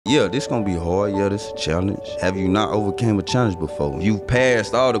yeah, this gonna be hard. Yeah, this a challenge. Have you not overcame a challenge before? You've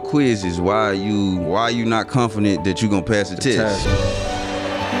passed all the quizzes. Why are you not confident that you gonna pass the test?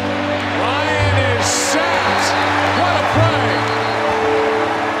 Ryan is sacked. What a play.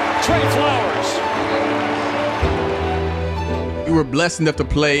 Trey Flowers. You were blessed enough to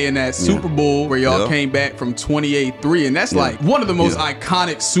play in that Super Bowl where y'all came back from 28-3, and that's like one of the most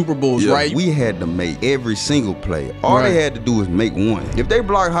iconic Super Bowls, right? We had to make every single play. All they had to do was make one. If they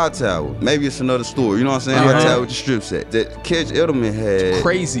block Hightower, maybe it's another story. You know what I'm saying? Hightower with the strip set. That catch Edelman had. It's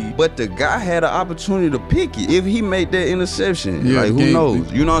crazy. But the guy had an opportunity to pick it. If he made that interception, like who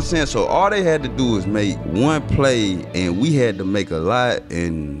knows? You know what I'm saying? So all they had to do was make one play, and we had to make a lot.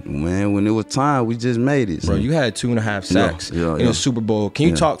 And man, when it was time, we just made it. Bro, you had 2.5 sacks in the Super Bowl. Can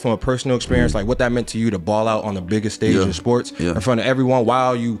you talk from a personal experience, like what that meant to you to ball out on the biggest stage in sports in front of everyone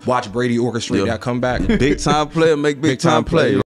while you watch Brady orchestrate that comeback? Big time player make big time play.